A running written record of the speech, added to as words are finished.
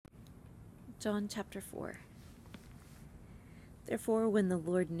John chapter 4. Therefore, when the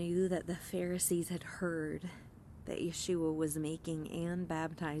Lord knew that the Pharisees had heard that Yeshua was making and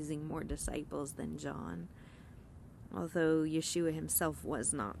baptizing more disciples than John, although Yeshua himself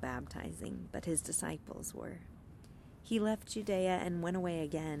was not baptizing, but his disciples were, he left Judea and went away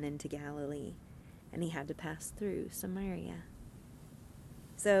again into Galilee, and he had to pass through Samaria.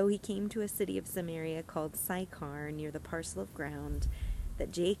 So he came to a city of Samaria called Sychar, near the parcel of ground that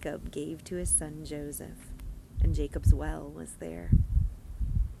Jacob gave to his son Joseph, and Jacob's well was there.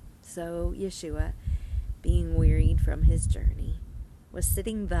 So Yeshua, being wearied from his journey, was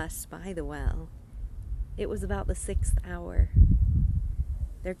sitting thus by the well. It was about the 6th hour.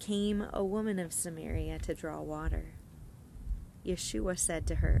 There came a woman of Samaria to draw water. Yeshua said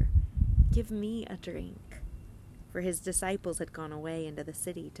to her, "Give me a drink," for his disciples had gone away into the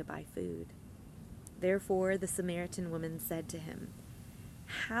city to buy food. Therefore the Samaritan woman said to him,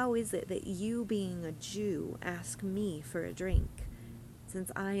 "How is it that you, being a Jew, ask me for a drink, since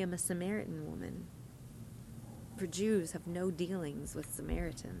I am a Samaritan woman?" For Jews have no dealings with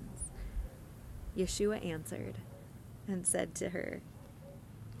Samaritans. Yeshua answered and said to her,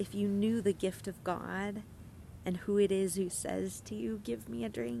 "If you knew the gift of God and who it is who says to you, 'Give me a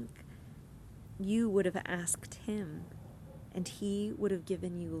drink,' you would have asked him, and he would have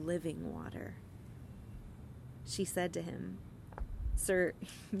given you living water." She said to him, "Sir,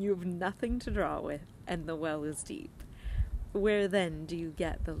 you have nothing to draw with, and the well is deep. Where then do you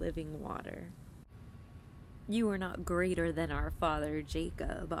get the living water? You are not greater than our father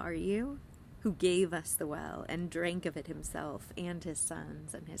Jacob, are you? Who gave us the well and drank of it himself and his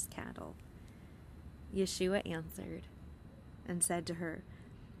sons and his cattle." Yeshua answered and said to her,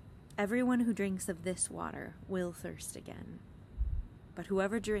 "Everyone who drinks of this water will thirst again. But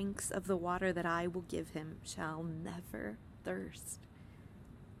whoever drinks of the water that I will give him shall never thirst.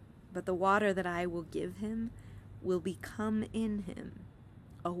 But the water that I will give him will become in him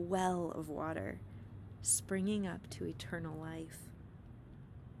a well of water, springing up to eternal life."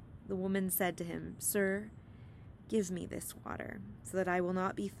 The woman said to him, "Sir, give me this water, so that I will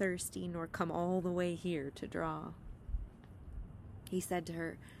not be thirsty nor come all the way here to draw." He said to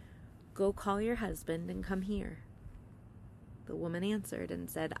her, "Go call your husband and come here." The woman answered and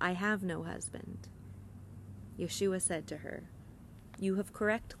said, "I have no husband." Yeshua said to her, "You have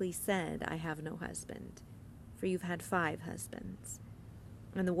correctly said, 'I have no husband,' for you've had 5 husbands,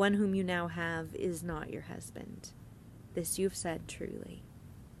 and the one whom you now have is not your husband. This you've said truly."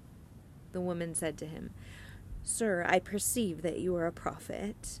 The woman said to him, "Sir, I perceive that you are a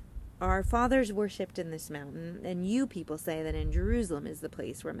prophet. Our fathers worshipped in this mountain, and you people say that in Jerusalem is the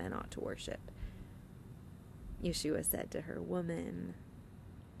place where men ought to worship." Yeshua said to her, "Woman,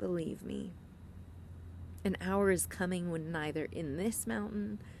 believe me, an hour is coming when neither in this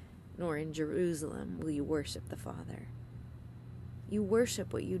mountain nor in Jerusalem will you worship the Father. You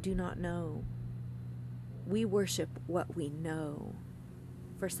worship what you do not know. We worship what we know,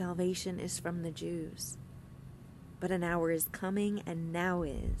 for salvation is from the Jews. But an hour is coming, and now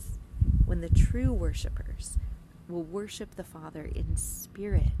is, when the true worshipers will worship the Father in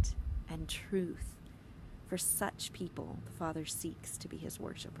spirit and truth. For such people the Father seeks to be his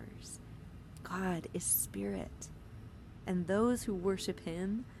worshipers. God is spirit, and those who worship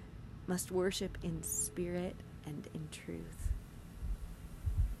him must worship in spirit and in truth."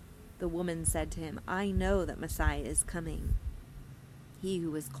 The woman said to him, "I know that Messiah is coming, he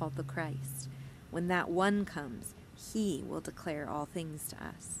who is called the Christ. When that one comes, he will declare all things to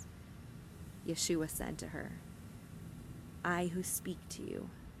us." Yeshua said to her, "I who speak to you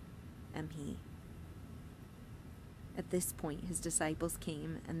am he." At this point his disciples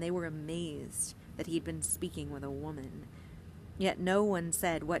came, and they were amazed that he had been speaking with a woman. Yet no one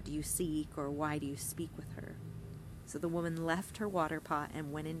said, "What do you seek?" or "Why do you speak with her?" So the woman left her water pot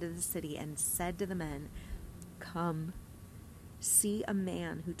and went into the city and said to the men, "Come, see a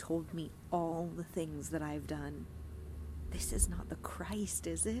man who told me all the things that I've done. This is not the Christ,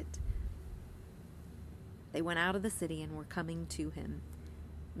 is it?" They went out of the city and were coming to him.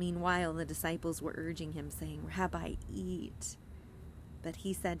 Meanwhile, the disciples were urging him, saying, "Rabbi, eat." But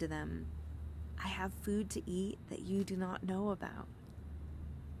he said to them, "I have food to eat that you do not know about."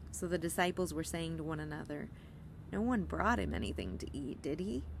 So the disciples were saying to one another, "No one brought him anything to eat, did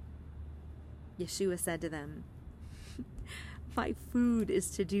he?" Yeshua said to them, "My food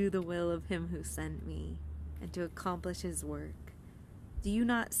is to do the will of him who sent me, and to accomplish his work. Do you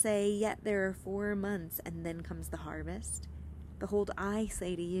not say, 'Yet there are 4 months, and then comes the harvest'? Behold, I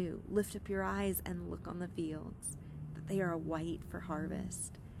say to you, lift up your eyes and look on the fields, that they are white for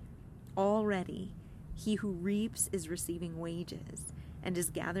harvest. Already he who reaps is receiving wages, and is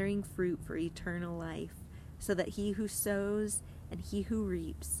gathering fruit for eternal life, so that he who sows and he who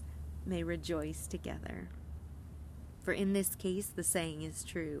reaps may rejoice together. For in this case the saying is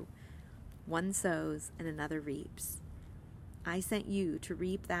true, one sows and another reaps. I sent you to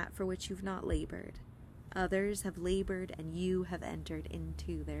reap that for which you've not labored. Others have labored, and you have entered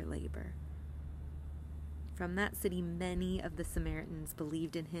into their labor." From that city many of the Samaritans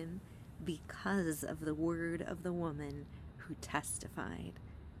believed in him because of the word of the woman who testified,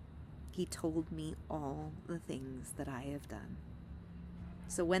 "He told me all the things that I have done."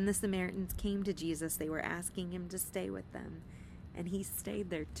 So when the Samaritans came to Jesus, they were asking him to stay with them, and he stayed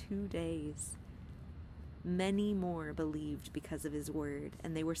there 2 days. Many more believed because of his word,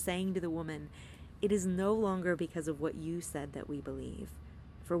 and they were saying to the woman, "It is no longer because of what you said that we believe,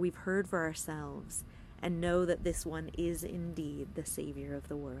 for we've heard for ourselves and know that this one is indeed the Savior of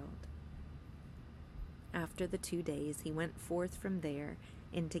the world." After the 2 days, he went forth from there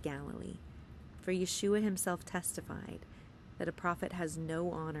into Galilee, for Yeshua himself testified that a prophet has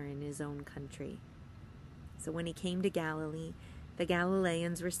no honor in his own country. So when he came to Galilee, the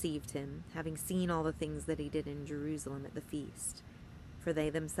Galileans received him, having seen all the things that he did in Jerusalem at the feast, for they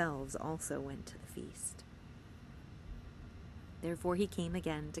themselves also went to the feast. Therefore he came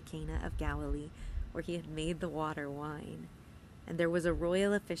again to Cana of Galilee, where he had made the water wine. And there was a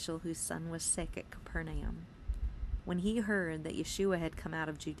royal official whose son was sick at Capernaum. When he heard that Yeshua had come out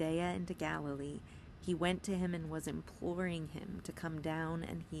of Judea into Galilee, he went to him and was imploring him to come down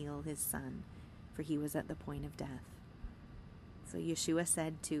and heal his son, for he was at the point of death. So Yeshua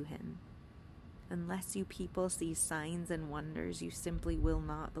said to him, "Unless you people see signs and wonders, you simply will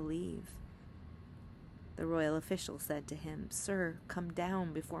not believe." The royal official said to him, "Sir, come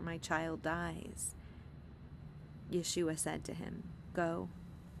down before my child dies." Yeshua said to him, "Go,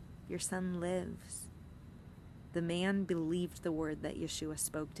 your son lives." The man believed the word that Yeshua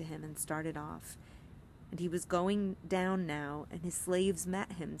spoke to him and started off. And he was going down now, and his slaves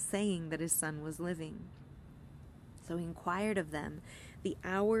met him, saying that his son was living. So he inquired of them the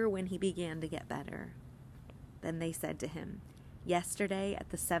hour when he began to get better. Then they said to him, "Yesterday at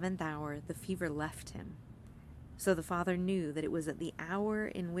the 7th hour the fever left him." So the father knew that it was at the hour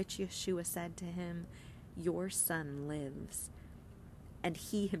in which Yeshua said to him, "Your son lives." And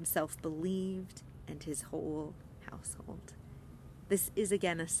he himself believed, and his whole household. This is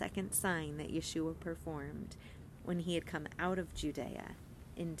again a second sign that Yeshua performed when he had come out of Judea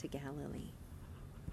into Galilee.